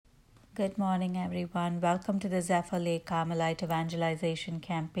Good morning, everyone. Welcome to the Zephyr Lake Carmelite Evangelization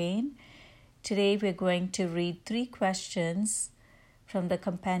Campaign. Today, we're going to read 3 questions from the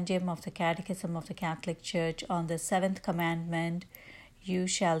Compendium of the Catechism of the Catholic Church on the 7th commandment, You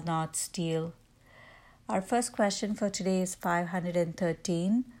shall not steal. Our first question for today is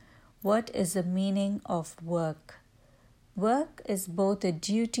 513. What is the meaning of work? Work is both a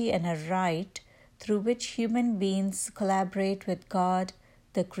duty and a right through which human beings collaborate with God,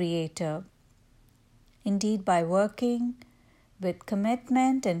 the Creator. Indeed, by working with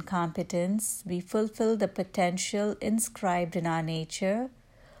commitment and competence, we fulfill the potential inscribed in our nature,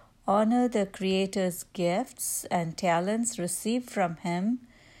 honor the Creator's gifts and talents received from Him,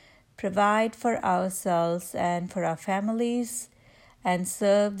 provide for ourselves and for our families, and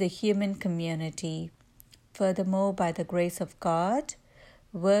serve the human community. Furthermore, by the grace of God,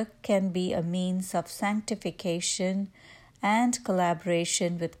 work can be a means of sanctification and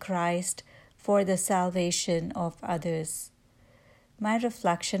collaboration with Christ for the salvation of others. My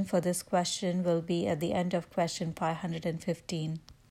reflection for this question will be at the end of question 515.